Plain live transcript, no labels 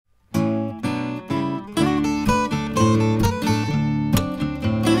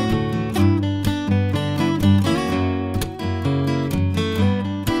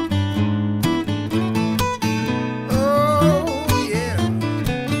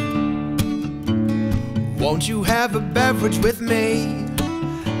won't you have a beverage with me?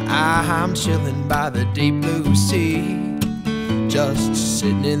 I'm chilling by the deep blue sea, just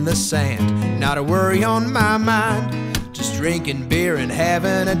sitting in the sand, not a worry on my mind, just drinking beer and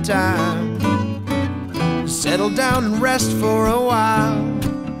having a time. Settle down and rest for a while,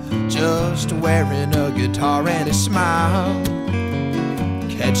 just wearing a guitar and a smile,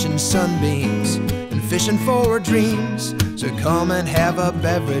 catching sunbeams and fishing for dreams. So come and have a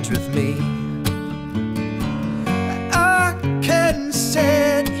beverage with me. I can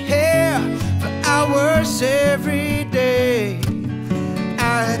sit here for hours every day.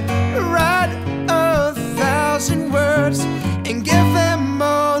 I'd write 1,000 words and give them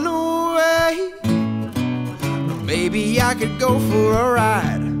all away. Maybe I could go for a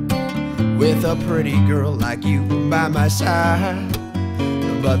ride with a pretty girl like you by my side.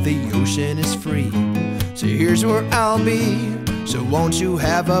 But the ocean is free, so here's where I'll be. So won't you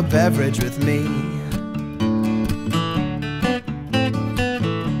have a beverage with me?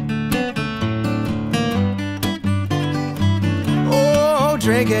 Oh,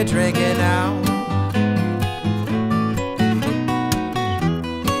 drink it now.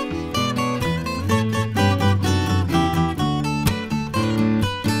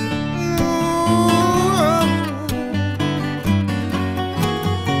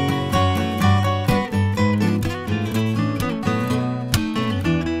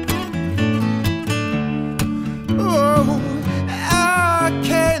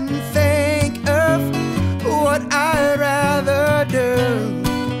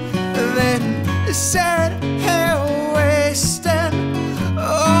 Sad here wasting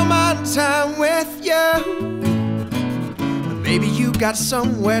all my time with you. Maybe you got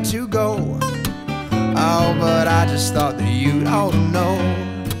somewhere to go. Oh, but I just thought that you'd ought to know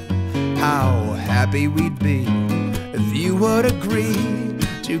how happy we'd be if you would agree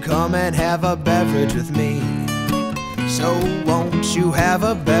to come and have a beverage with me. So won't you have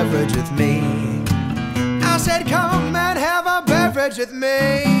a beverage with me? I said come and have a beverage with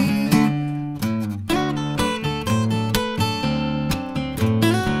me.